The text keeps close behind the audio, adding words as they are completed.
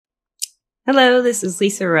Hello, this is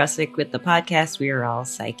Lisa Russick with the podcast We Are All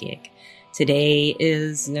Psychic. Today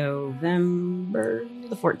is November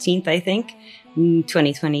the 14th, I think,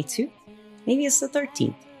 2022. Maybe it's the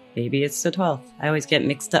 13th. Maybe it's the 12th. I always get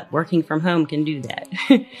mixed up. Working from home can do that.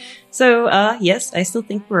 So, yes, I still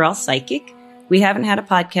think we're all psychic. We haven't had a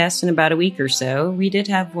podcast in about a week or so. We did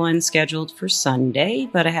have one scheduled for Sunday,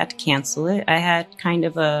 but I had to cancel it. I had kind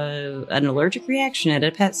of an allergic reaction at a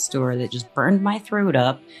pet store that just burned my throat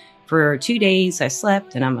up. For 2 days, I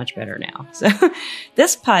slept, and I'm much better now. So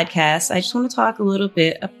this podcast, I just want to talk a little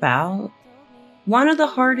bit about one of the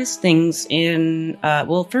hardest things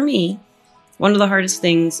for me, one of the hardest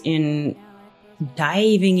things in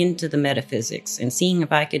diving into the metaphysics and seeing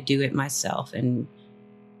if I could do it myself and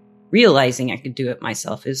realizing I could do it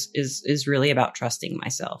myself is really about trusting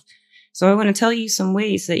myself. So I want to tell you some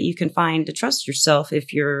ways that you can find to trust yourself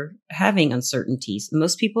if you're having uncertainties.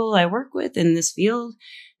 Most people I work with in this field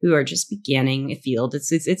who are just beginning a field,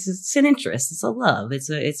 it's an interest, it's a love,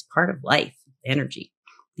 it's part of life, energy,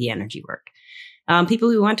 the energy work. People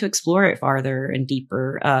who want to explore it further and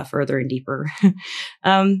deeper.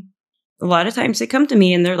 A lot of times they come to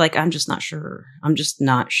me and they're like, I'm just not sure. I'm just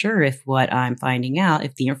not sure if what I'm finding out,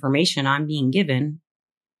 if the information I'm being given,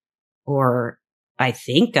 or I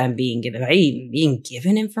think I'm being given, am I even being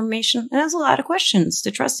given information? And there's a lot of questions to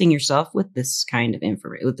trusting yourself with this kind of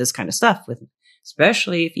information, with this kind of stuff,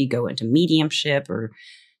 especially if you go into mediumship or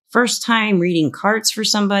first time reading cards for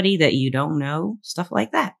somebody that you don't know, stuff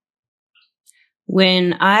like that.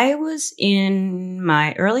 When I was in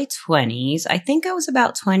my early 20s, I think I was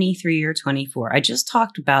about 23 or 24. I just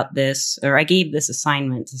talked about this, or I gave this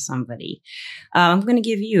assignment to somebody. I'm going to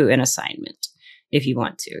give you an assignment if you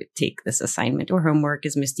want to take this assignment or homework,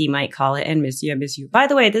 as Misty might call it, and miss you. By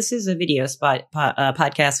the way, this is a video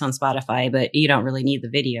podcast on Spotify, but you don't really need the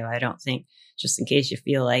video, I don't think. Just in case you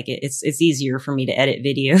feel like it. It's easier for me to edit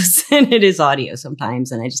videos than it is audio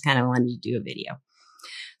sometimes, and I just kind of wanted to do a video.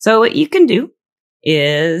 So what you can do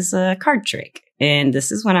is a card trick. And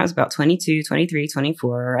this is when I was about 22, 23,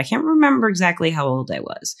 24. I can't remember exactly how old I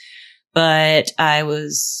was, but I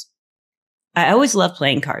always loved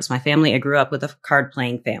playing cards. I grew up with a card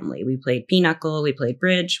playing family. We played pinochle, we played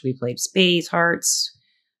bridge, we played spades, hearts,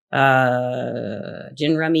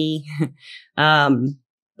 gin rummy,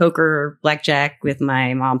 poker, blackjack with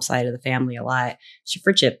my mom's side of the family a lot.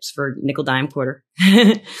 For chips, for nickel, dime, quarter.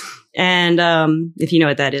 And if you know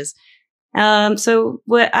what that is. So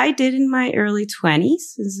what I did in my early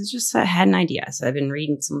 20s is just I had an idea. So I've been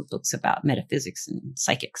reading some books about metaphysics and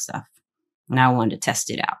psychic stuff, and I wanted to test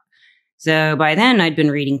it out. So by then I'd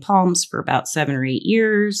been reading palms for about 7 or 8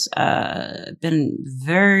 years, been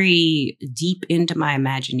very deep into my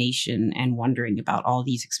imagination and wondering about all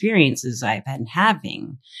these experiences I've been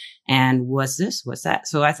having. And what's this? What's that?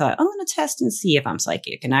 So I thought, I'm going to test and see if I'm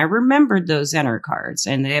psychic. And I remembered those Zener cards,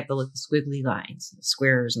 and they have the squiggly lines, the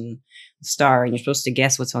squares and the star, and you're supposed to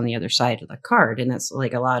guess what's on the other side of the card. And that's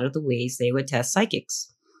like a lot of the ways they would test psychics.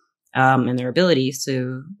 And their abilities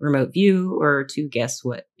to remote view or to guess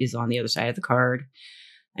what is on the other side of the card.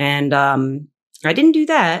 And I didn't do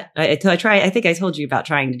that until I tried. I think I told you about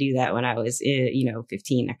trying to do that when I was,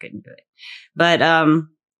 15. I couldn't do it. But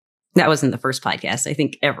that wasn't the first podcast, I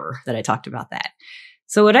think, ever that I talked about that.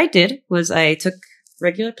 So what I did was I took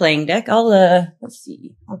regular playing deck. I'll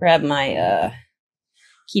grab my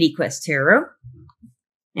Kitty Quest Tarot.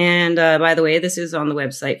 And by the way, this is on the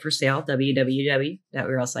website for sale,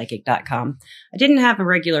 www.weareallpsychic.com. I didn't have a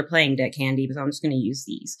regular playing deck handy, but I'm just going to use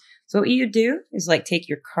these. So what you do is take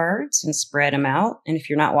your cards and spread them out. And if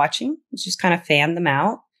you're not watching, just kind of fan them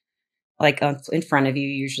out, in front of you,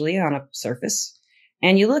 usually on a surface.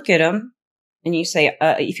 And you look at them and you say,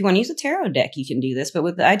 if you want to use a tarot deck, you can do this.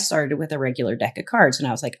 But I'd started with a regular deck of cards, and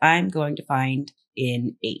I was like, I'm going to find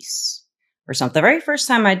an ace. Or something. The very first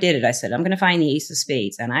time I did it, I said, I'm going to find the Ace of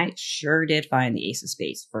Spades. And I sure did find the Ace of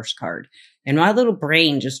Spades, first card. And my little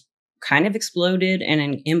brain just kind of exploded and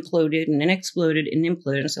then imploded and then exploded and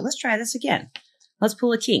imploded. And so let's try this again. Let's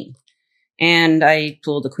pull a king. And I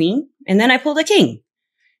pulled a queen, and then I pulled a king.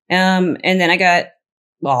 And then I got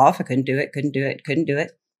off. I couldn't do it.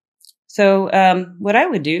 So what I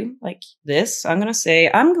would do, like this, I'm going to say,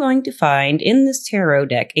 I'm going to find in this tarot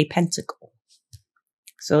deck a pentacle.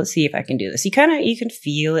 So let's see if I can do this. You can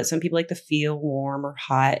feel it. Some people like to feel warm or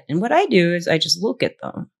hot. And what I do is I just look at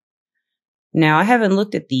them. Now, I haven't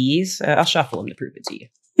looked at these. I'll shuffle them to prove it to you.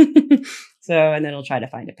 And then I'll try to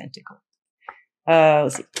find a pentacle.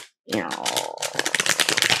 Let's see.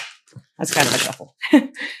 That's kind of a shuffle.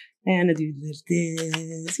 And I do this.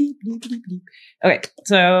 Okay,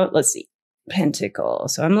 so let's see. Pentacle.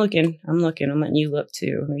 So I'm looking. I'm letting you look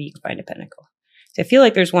too. Maybe you can find a pentacle. So I feel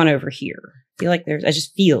like there's one over here. I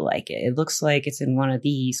just feel like it. It looks like it's in one of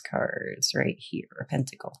these cards right here, a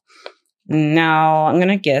pentacle. Now I'm going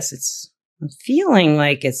to guess I'm feeling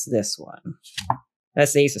like it's this one.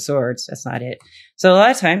 That's the Ace of Swords. That's not it. So a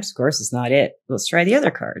lot of times, of course, it's not it. Let's try the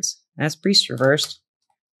other cards. That's Priest reversed.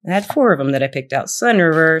 I had 4 of them that I picked out. Sun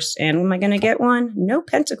reversed. And am I going to get one? No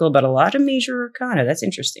pentacle, but a lot of major arcana. That's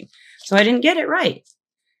interesting. So I didn't get it right.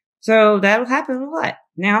 So that'll happen a lot.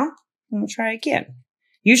 Now, I'm going to try again.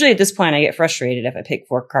 Usually at this point, I get frustrated if I pick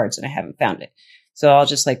 4 cards and I haven't found it. So I'll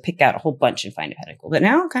just like pick out a whole bunch and find a pentacle. But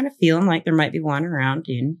now I'm kind of feeling like there might be one around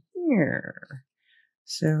in here.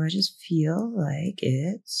 So I just feel like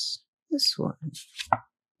it's this one.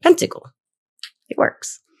 Pentacle. It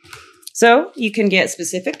works. So you can get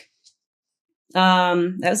specific.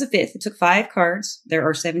 That was a 5th. It took 5 cards. There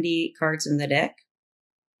are 78 cards in the deck.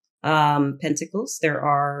 Pentacles. There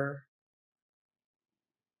are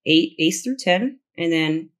 8, ace through 10, and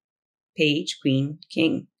then page, queen,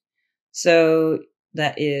 king. So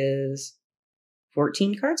that is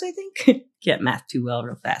 14 cards, I think. Can't math too well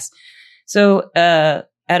real fast. So out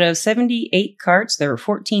of 78 cards, there were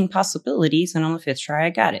 14 possibilities, and on the 5th try, I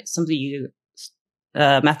got it. Some of you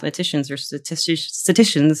mathematicians or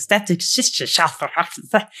statisticians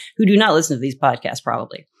who do not listen to these podcasts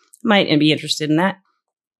probably might be interested in that.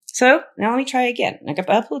 So now let me try again. I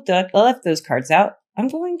left those cards out. I'm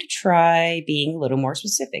going to try being a little more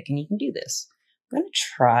specific, and you can do this. I'm going to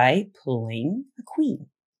try pulling a queen.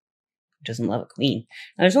 Who doesn't love a queen?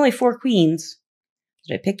 Now, there's only 4 queens.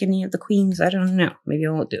 Did I pick any of the queens? I don't know. Maybe I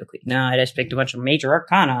won't do a queen. No, I just picked a bunch of major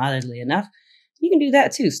arcana, oddly enough. You can do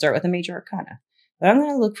that too. Start with a major arcana. But I'm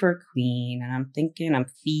going to look for a queen, and I'm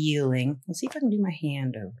feeling. Let's see if I can do my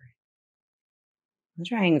hand over it. I'm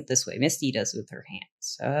trying it this way. Misty does it with her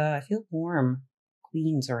hands. I feel warm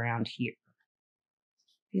queens around here.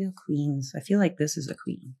 I feel like this is a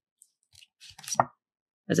queen.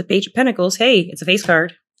 There's a page of pentacles. Hey, it's a face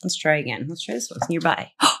card. Let's try again. Let's try this one. It's nearby.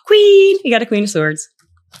 Oh, queen! You got a queen of swords.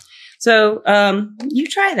 So you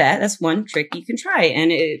try that. That's one trick you can try, and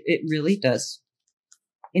it really does.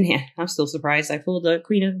 I'm still surprised I pulled the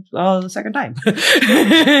queen the second time.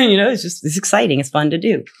 It's exciting. It's fun to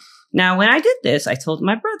do. Now, when I did this, I told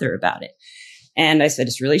my brother about it. And I said,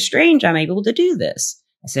 it's really strange. I'm able to do this.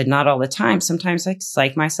 I said, not all the time. Sometimes I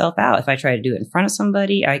psych myself out. If I try to do it in front of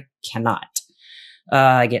somebody, I cannot.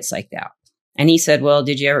 I get psyched out. And he said, well,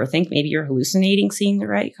 did you ever think maybe you're hallucinating seeing the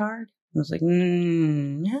right card? I was like,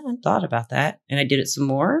 yeah, I thought about that. And I did it some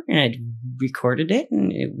more, and I recorded it,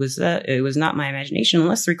 and it was not my imagination,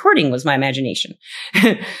 unless the recording was my imagination.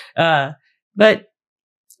 But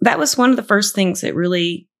that was one of the first things that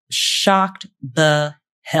really shocked the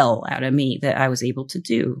hell out of me, that I was able to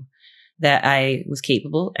do, that I was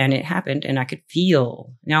capable, and it happened, and I could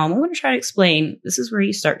feel. Now I'm going to try to explain. This is where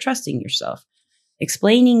you start trusting yourself.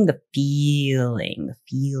 Explaining the feeling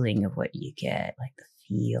of what you get, like the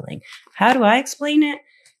feeling. How do I explain it?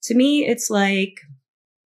 To me, it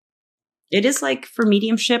is like for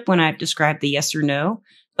mediumship when I've described the yes or no.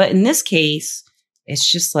 But in this case, it's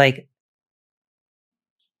just like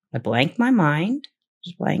I blank my mind,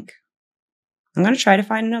 just blank. I'm going to try to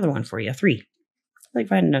find another one for you, a 3. Like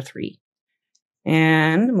finding a 3.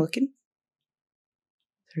 And I'm looking.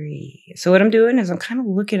 3. So what I'm doing is I'm kind of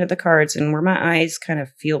looking at the cards, and where my eyes kind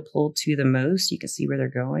of feel pulled to the most, you can see where they're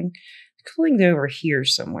going. I'm pulling over here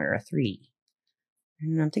somewhere, a 3.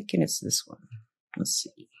 And I'm thinking it's this one. Let's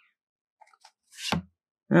see.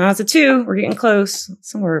 It's a 2. We're getting close.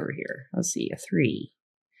 Somewhere over here. Let's see, a 3.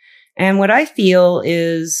 And what I feel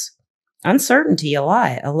is uncertainty, a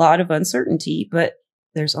lot of uncertainty, but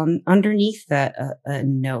there's underneath that a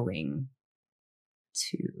knowing.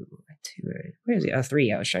 2. Where is it? A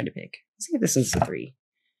 3 I was trying to pick. Let's see if this is a 3.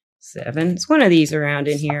 7. It's one of these around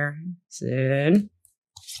in here. 7.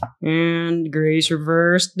 And grace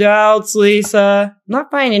reversed. Doubts, Lisa. I'm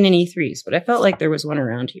not finding any 3s, but I felt like there was one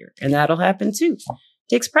around here. And that'll happen too.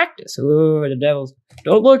 Takes practice. Oh, the devils.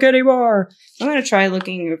 Don't look anymore. I'm going to try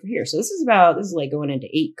looking over here. So this is like going into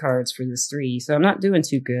 8 cards for this 3. So I'm not doing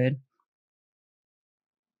too good.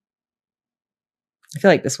 I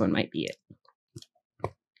feel like this one might be it.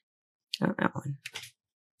 Not that one.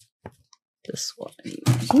 This one.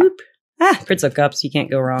 Whoop. Prince of Cups. You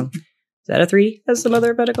can't go wrong. Is that a 3? Has some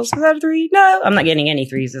other pentacles. Is that a 3? No, I'm not getting any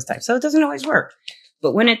 3s this time. So it doesn't always work.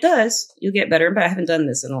 But when it does, you'll get better. But I haven't done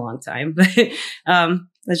this in a long time. But I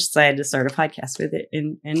just decided to start a podcast with it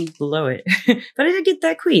and blow it. But I did get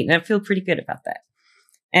that queen. I feel pretty good about that.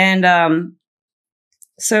 And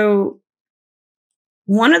so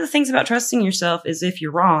one of the things about trusting yourself is if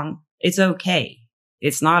you're wrong, It's okay.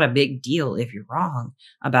 It's not a big deal if you're wrong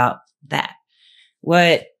about that.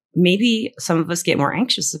 What maybe some of us get more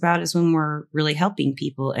anxious about is when we're really helping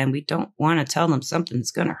people and we don't want to tell them something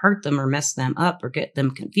that's going to hurt them or mess them up or get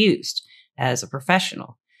them confused as a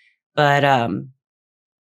professional. But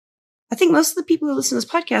I think most of the people who listen to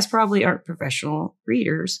this podcast probably aren't professional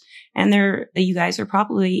readers, and you guys are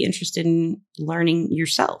probably interested in learning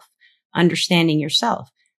yourself, understanding yourself.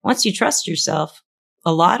 Once you trust yourself,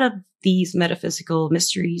 a lot of these metaphysical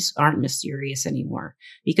mysteries aren't mysterious anymore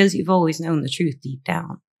because you've always known the truth deep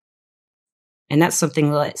down. And that's something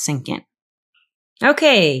to let sink in.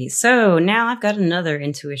 Okay, so now I've got another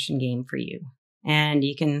intuition game for you. And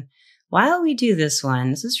you can, while we do this one,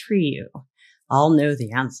 this is for you. I'll know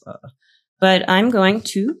the answer. But I'm going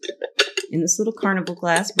to, in this little carnival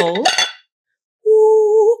glass bowl,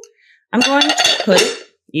 I'm going to put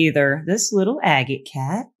either this little agate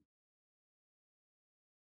cat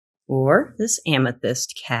or this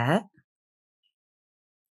amethyst cat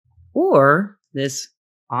or this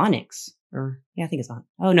onyx, I think it's on.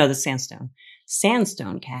 Oh no, the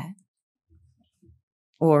sandstone cat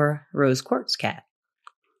or rose quartz cat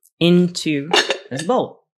into this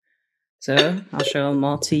bowl. So I'll show them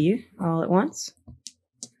all to you all at once.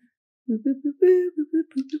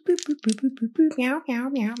 Meow, meow,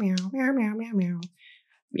 meow, meow, meow, meow, meow, meow.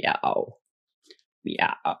 Meow.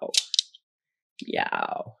 Meow.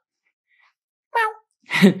 Meow.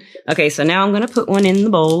 Meow. Okay, so now I'm going to put one in the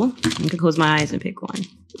bowl. I'm going to close my eyes and pick one.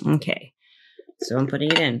 Okay, so I'm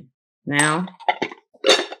putting it in. Now,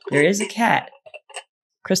 there is a cat.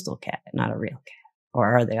 Crystal cat, not a real cat.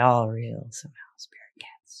 Or are they all real somehow? Spirit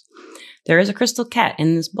cats. There is a crystal cat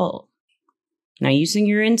in this bowl. Now, using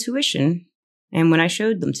your intuition, and when I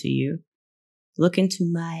showed them to you, look into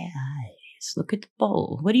my eyes. Look at the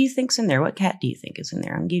bowl. What do you think's in there? What cat do you think is in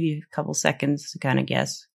there? I'll give you a couple seconds to kind of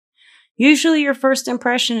guess. Usually your first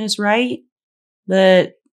impression is right,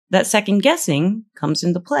 but that second guessing comes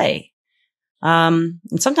into play. And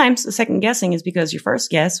sometimes the second guessing is because your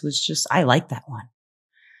first guess was just, I like that one.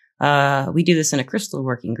 We do this in a crystal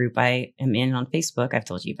working group I am in on Facebook. I've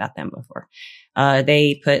told you about them before.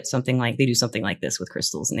 They do something like this with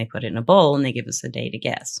crystals, and they put it in a bowl and they give us a day to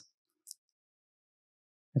guess.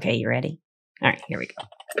 Okay, you ready? All right, here we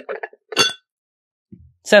go.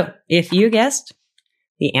 So if you guessed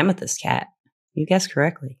the amethyst cat, you guessed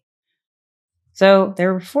correctly. So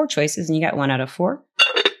there were 4 choices and you got 1 out of 4.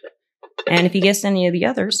 And if you guessed any of the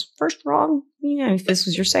others, first wrong, if this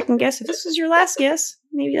was your second guess, if this was your last guess,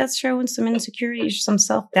 maybe that's showing some insecurity, some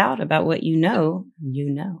self-doubt about what you know.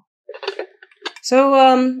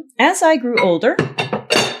 So as I grew older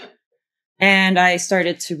and I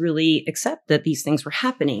started to really accept that these things were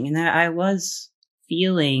happening and that I was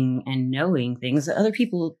feeling and knowing things that other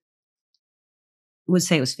people would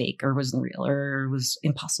say was fake or wasn't real or was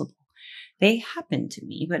impossible. They happened to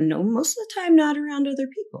me, but no, most of the time not around other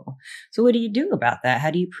people. So what do you do about that? How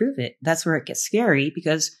do you prove it? That's where it gets scary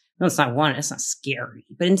because it's not scary,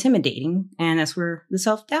 but intimidating. And that's where the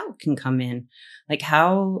self-doubt can come in. Like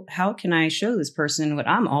how can I show this person what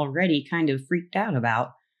I'm already kind of freaked out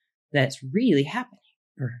about that's really happening?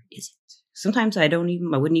 Or is it? Sometimes I wouldn't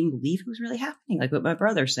even believe it was really happening. Like what my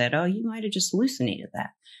brother said, oh, you might have just hallucinated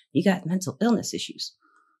that. You got mental illness issues.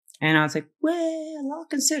 And I was like, well, I'll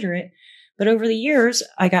consider it. But over the years,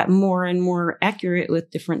 I got more and more accurate with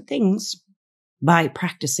different things by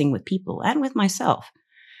practicing with people and with myself.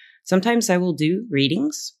 Sometimes I will do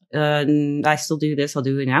readings. I still do this. I'll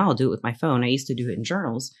do it now. I'll do it with my phone. I used to do it in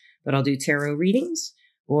journals, but I'll do tarot readings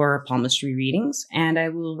or palmistry readings, and I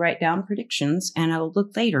will write down predictions, and I will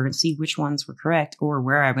look later and see which ones were correct or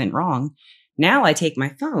where I went wrong. Now I take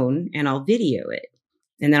my phone and I'll video it,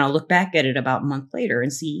 and then I'll look back at it about a month later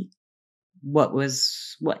and see what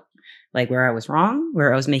was what. Like where I was wrong,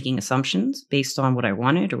 where I was making assumptions based on what I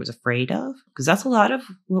wanted or was afraid of. Because that's a lot of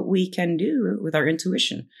what we can do with our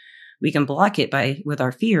intuition. We can block it with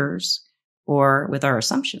our fears or with our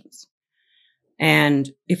assumptions.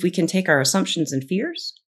 And if we can take our assumptions and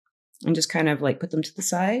fears and just kind of like put them to the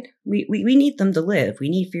side, we need them to live. We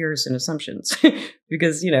need fears and assumptions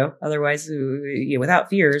because, otherwise, without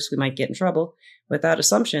fears, we might get in trouble. Without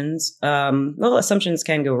assumptions, assumptions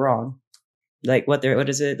can go wrong. Like what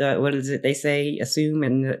is it they say, assume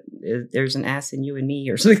and there's an ass in you and me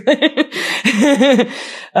or something.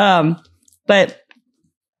 But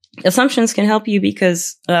assumptions can help you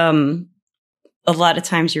because a lot of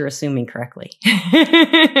times you're assuming correctly.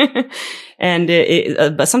 And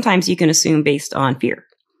but sometimes you can assume based on fear.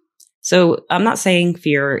 So I'm not saying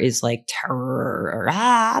fear is like terror or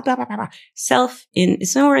blah, blah, blah, blah.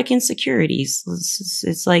 It's more like insecurities.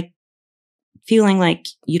 It's like feeling like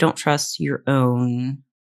you don't trust your own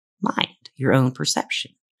mind, your own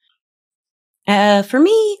perception. For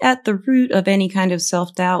me, at the root of any kind of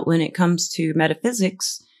self-doubt when it comes to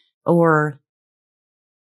metaphysics or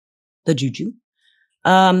the juju,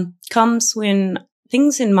 comes when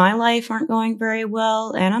things in my life aren't going very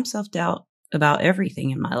well, and I'm self-doubt about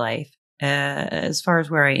everything in my life, as far as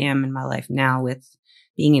where I am in my life now with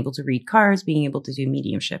being able to read cards, being able to do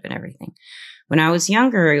mediumship and everything. When I was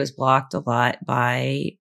younger, it was blocked a lot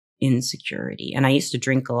by insecurity. And I used to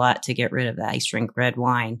drink a lot to get rid of that. I used to drink red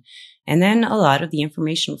wine. And then a lot of the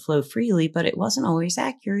information would flow freely, but it wasn't always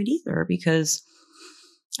accurate either because,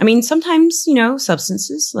 I mean, sometimes,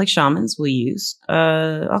 substances like shamans will use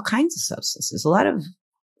all kinds of substances. A lot of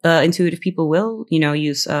intuitive people will,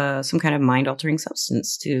 use some kind of mind-altering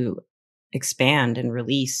substance to expand and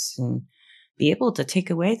release and be able to take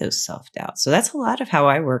away those self-doubts. So that's a lot of how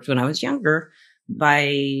I worked when I was younger,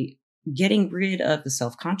 by getting rid of the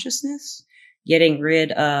self-consciousness, getting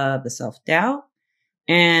rid of the self-doubt.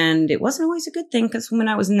 And it wasn't always a good thing because when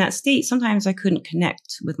I was in that state, sometimes I couldn't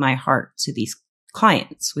connect with my heart to these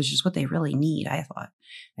clients, which is what they really need, I thought.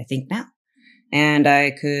 I think now. And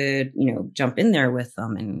I could, jump in there with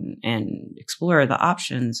them and explore the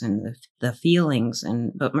options and the feelings.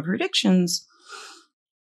 But my predictions,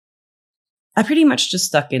 I pretty much just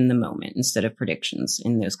stuck in the moment instead of predictions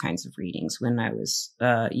in those kinds of readings when I was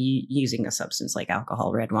using a substance like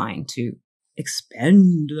alcohol, red wine, to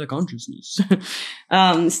expand the consciousness.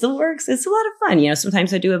 Still works. It's a lot of fun.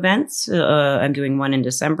 Sometimes I do events. I'm doing one in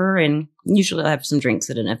December, and usually I have some drinks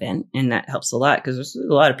at an event, and that helps a lot because there's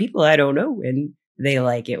a lot of people I don't know, and they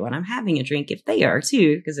like it when I'm having a drink if they are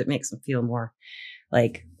too, because it makes them feel more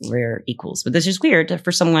like we're equals. But this is weird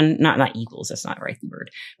for someone, not equals, that's not the right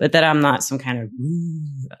word, but that I'm not some kind of,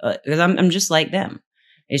 because I'm just like them.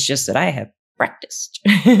 It's just that I have practiced.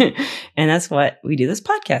 And that's what we do this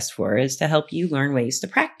podcast for, is to help you learn ways to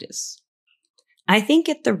practice. I think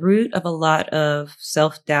at the root of a lot of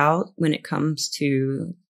self-doubt when it comes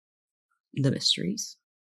to the mysteries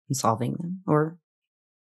and solving them or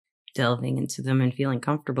delving into them and feeling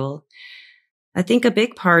comfortable, I think a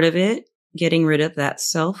big part of it, getting rid of that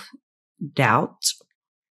self-doubt,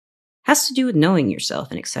 has to do with knowing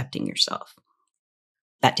yourself and accepting yourself.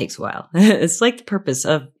 That takes a while. It's like the purpose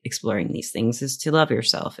of exploring these things is to love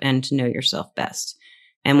yourself and to know yourself best.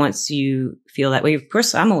 And once you feel that way, of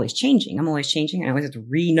course, I'm always changing. I always have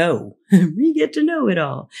to get to know it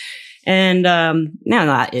all. And no,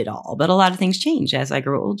 not it all, but a lot of things change as I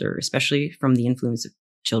grow older, especially from the influence of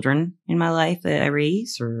children in my life that I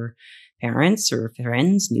raise, or parents or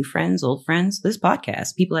friends, new friends, old friends, this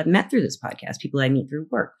podcast, people I've met through this podcast, people I meet through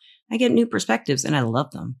work. I get new perspectives and I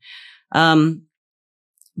love them.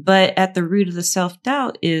 But at the root of the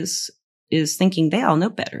self-doubt is thinking they all know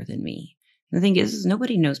better than me. And the thing is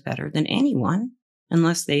nobody knows better than anyone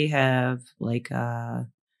unless they have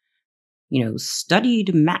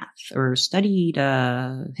studied math or studied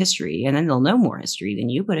history, and then they'll know more history than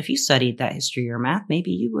you. But if you studied that history or math,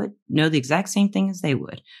 maybe you would know the exact same thing as they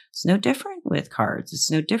would. It's no different with cards. It's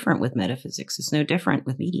no different with metaphysics. It's no different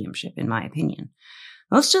with mediumship, in my opinion.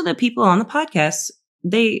 Most of the people on the podcast,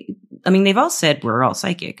 they've all said we're all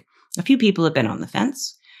psychic. A few people have been on the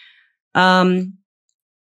fence.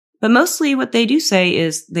 But mostly what they do say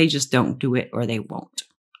is they just don't do it, or they won't.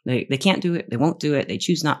 They can't do it. They won't do it. They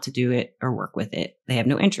choose not to do it or work with it. They have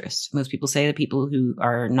no interest. Most people say the people who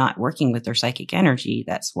are not working with their psychic energy,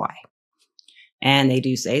 that's why. And they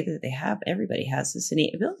do say that everybody has this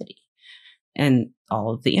innate ability in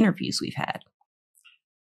all of the interviews we've had.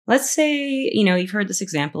 Let's say, you've heard this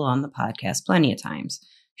example on the podcast plenty of times.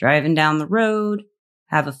 Driving down the road,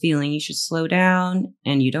 have a feeling you should slow down,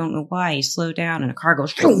 and you don't know why you slow down, and a car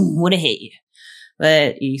goes, would have hit you.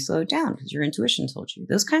 But you slowed down because your intuition told you.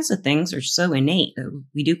 Those kinds of things are so innate that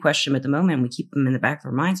we do question them at the moment, and we keep them in the back of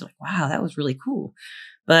our minds. Like, wow, that was really cool.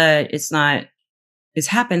 But it's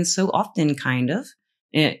happened so often, kind of,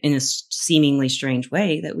 in a seemingly strange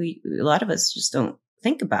way that a lot of us just don't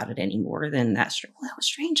think about it anymore. Then that was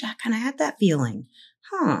strange. I kind of had that feeling.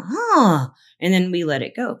 And then we let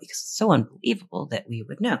it go because it's so unbelievable that we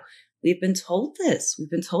would know. We've been told this. We've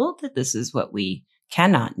been told that this is what we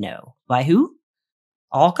cannot know. By who?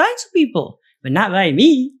 All kinds of people, but not by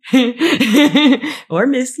me or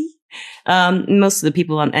Missy. Most of the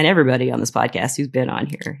people and everybody on this podcast who's been on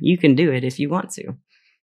here, you can do it if you want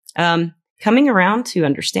to. Coming around to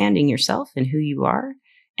understanding yourself and who you are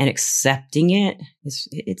and accepting it,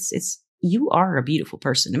 you are a beautiful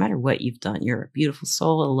person. No matter what you've done, you're a beautiful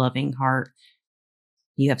soul, a loving heart.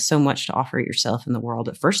 You have so much to offer yourself in the world.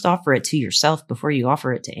 But first, offer it to yourself before you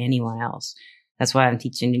offer it to anyone else. That's why I'm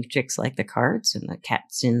teaching new tricks like the cards and the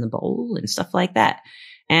cats in the bowl and stuff like that.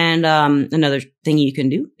 And another thing you can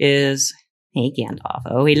do is, hey, Gandalf.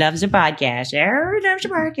 Oh, he loves the podcast. Oh, he loves the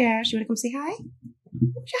podcast. You want to come say hi?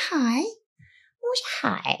 Oh, say hi. Oh, say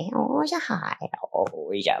hi. Oh, say hi. Oh,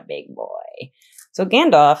 he's a big boy. So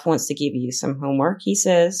Gandalf wants to give you some homework. He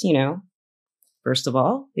says, first of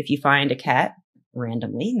all, if you find a cat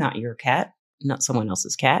randomly, not your cat, not someone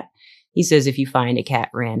else's cat, he says if you find a cat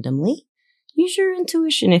randomly, use your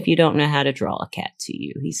intuition if you don't know how to draw a cat to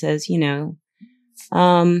you. He says, he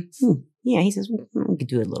says, we could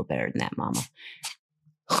do it a little better than that, Mama.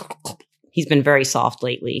 He's been very soft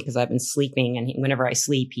lately because I've been sleeping, and whenever I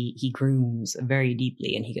sleep, he grooms very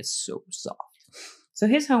deeply and he gets so soft. So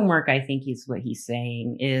his homework, I think is what he's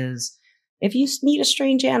saying is, if you meet a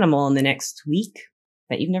strange animal in the next week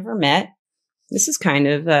that you've never met, this is kind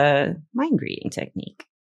of a mind reading technique.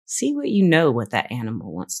 See what that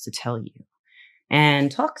animal wants to tell you,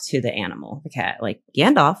 and talk to the animal, the cat, like,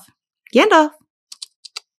 Gandalf,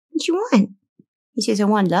 what you want? He says, I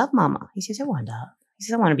want love, Mama. He says, I want love. He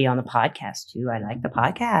says, I want to be on the podcast too. I like the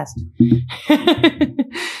podcast.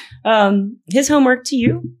 His homework to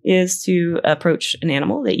you is to approach an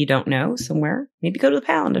animal that you don't know somewhere. Maybe go to the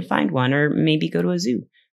pound and find one, or maybe go to a zoo,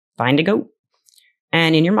 find a goat,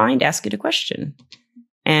 and in your mind, ask it a question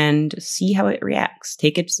and see how it reacts.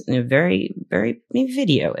 Take it in a very, very, maybe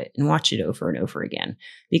video it and watch it over and over again.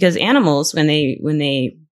 Because animals, when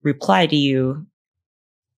they reply to you,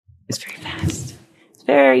 it's very fast. It's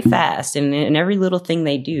very fast. And every little thing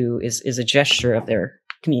they do is a gesture of their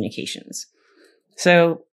communications.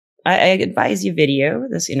 So I advise you video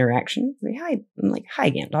this interaction. I'm like,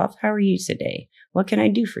 hi, Gandalf. How are you today? What can I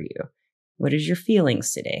do for you? What is your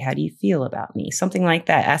feelings today? How do you feel about me? Something like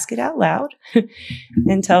that. Ask it out loud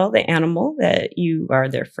and tell the animal that you are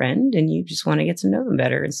their friend and you just want to get to know them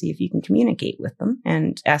better and see if you can communicate with them,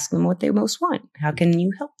 and ask them what they most want. How can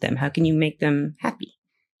you help them? How can you make them happy?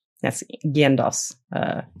 That's Gandalf's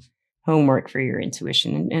homework for your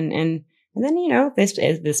intuition. And then,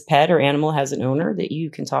 if this pet or animal has an owner that you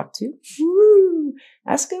can talk to,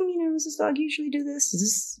 ask him, does this dog usually do this? Does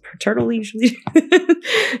this turtle usually do this?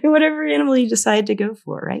 Whatever animal you decide to go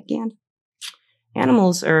for, right, Gand?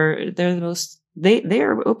 Animals they're the most, they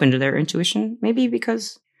are open to their intuition, maybe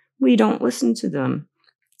because we don't listen to them.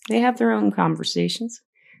 They have their own conversations.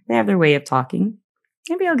 They have their way of talking.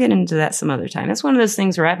 Maybe I'll get into that some other time. That's one of those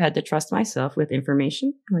things where I've had to trust myself with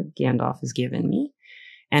information, like Gandalf has given me,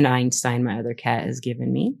 and Einstein, my other cat, has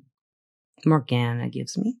given me. Morgana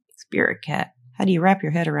gives me. Spirit cat. How do you wrap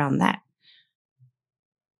your head around that?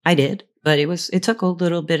 I did, but it took a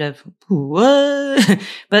little bit of what?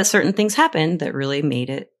 But certain things happened that really made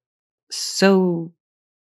it so,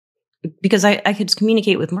 because I could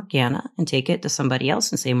communicate with Morgana and take it to somebody else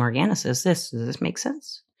and say, Morgana says this. Does this make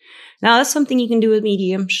sense? Now, that's something you can do with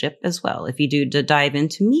mediumship as well. If you do to dive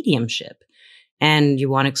into mediumship and you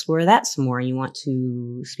want to explore that some more, you want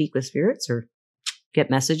to speak with spirits or get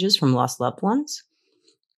messages from lost loved ones,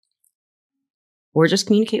 or just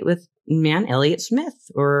communicate with Elliott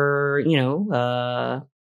Smith, or,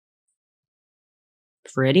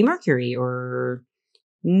 Freddie Mercury, or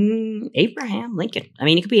Abraham Lincoln. I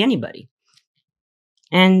mean, it could be anybody.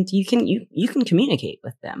 And you can communicate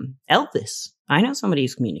with them. Elvis. I know somebody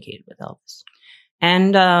who's communicated with Elvis.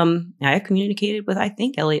 And I communicated with, I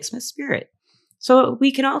think, Elliott Smith's spirit. So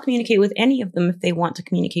we can all communicate with any of them if they want to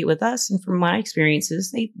communicate with us. And from my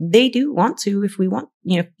experiences, they do want to, if we want,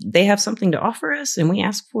 if they have something to offer us and we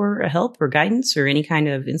ask for a help or guidance or any kind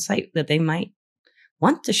of insight that they might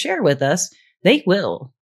want to share with us, they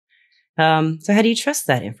will. So how do you trust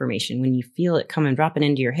that information? When you feel it coming, dropping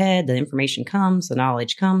into your head, the information comes, the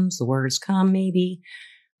knowledge comes, the words come, maybe.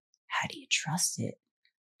 How do you trust it?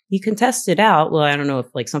 You can test it out. Well, I don't know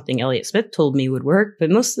if like something Elliott Smith told me would work, but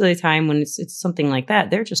most of the time when it's something like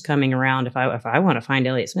that, they're just coming around. If I want to find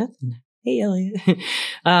Elliott Smith, hey Elliott,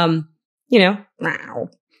 I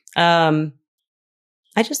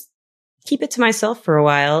just keep it to myself for a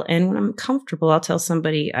while, and when I'm comfortable, I'll tell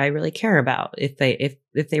somebody I really care about if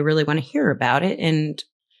they really want to hear about it. And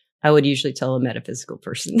I would usually tell a metaphysical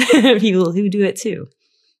person, people who do it too.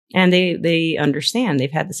 And they understand.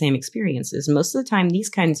 They've had the same experiences. Most of the time, these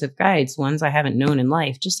kinds of guides, ones I haven't known in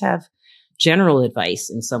life, just have general advice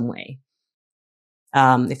in some way.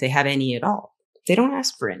 If they have any at all. They don't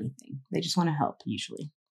ask for anything. They just want to help,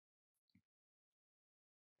 usually.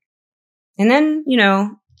 And then,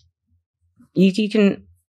 you can,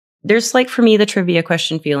 there's like for me, the trivia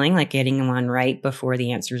question feeling, like getting one right before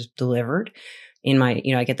the answer's delivered in my,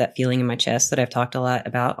 I get that feeling in my chest that I've talked a lot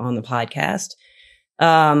about on the podcast.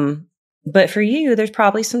 But for you, there's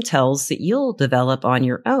probably some tells that you'll develop on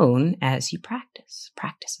your own as you practice.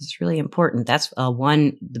 Practice is really important. That's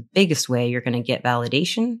the biggest way you're going to get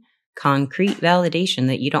validation, concrete validation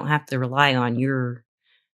that you don't have to rely on your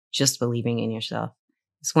just believing in yourself.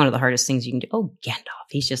 It's one of the hardest things you can do. Oh, Gandalf,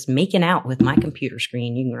 he's just making out with my computer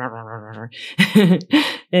screen.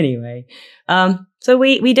 Anyway, so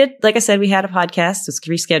we did, like I said, we had a podcast. It's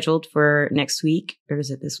rescheduled for next week. Or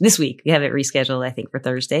is it this week? We have it rescheduled, I think, for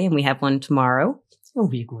Thursday, and we have one tomorrow. Oh,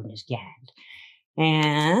 my goodness, God.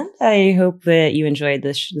 And I hope that you enjoyed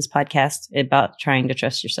this podcast about trying to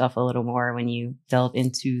trust yourself a little more when you delve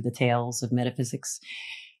into the tales of metaphysics.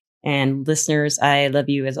 And listeners, I love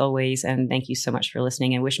you as always, and thank you so much for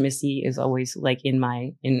listening. And wish Misty is always like in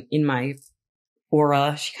my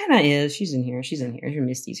aura. She kind of is. She's in here.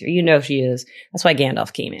 Misty's here. You know she is. That's why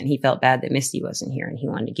Gandalf came in. He felt bad that Misty wasn't here, and he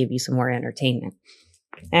wanted to give you some more entertainment.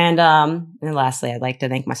 And lastly, I'd like to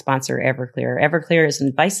thank my sponsor, Everclear. Everclear is an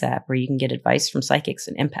advice app where you can get advice from psychics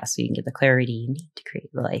and empaths, so you can get the clarity you need to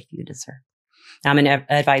create the life you deserve. I'm an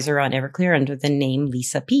advisor on Everclear under the name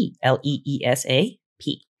Lisa P. Leesa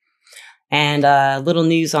P. And little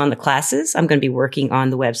news on the classes. I'm going to be working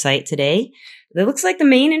on the website today. It looks like the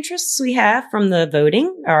main interests we have from the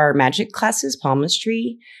voting are magic classes,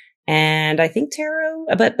 palmistry, and I think tarot.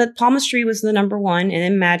 But palmistry was the number one, and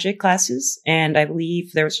then magic classes. And I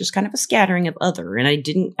believe there was just kind of a scattering of other. And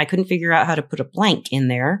I couldn't figure out how to put a blank in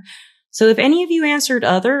there. So if any of you answered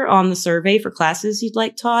other on the survey for classes you'd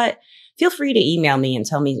like taught, feel free to email me and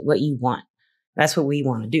tell me what you want. That's what we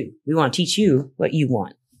want to do. We want to teach you what you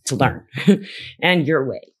want to learn and your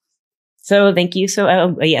way. So thank you.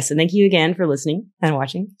 So yes. And thank you again for listening and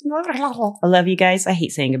watching. I love you guys. I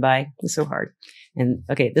hate saying goodbye. It's so hard. And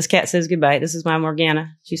okay, this cat says goodbye. This is my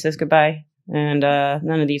Morgana. She says goodbye. And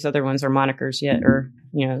none of these other ones are monikers yet, or,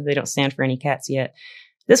 they don't stand for any cats yet.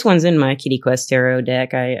 This one's in my Kitty Quest Tarot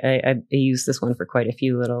deck. I use this one for quite a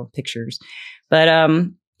few little pictures, but,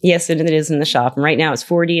 yes, and it is in the shop. And right now it's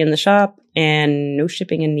 $40 in the shop and no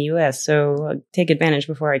shipping in the US. So take advantage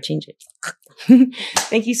before I change it.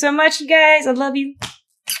 Thank you so much, you guys. I love you.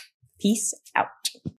 Peace out.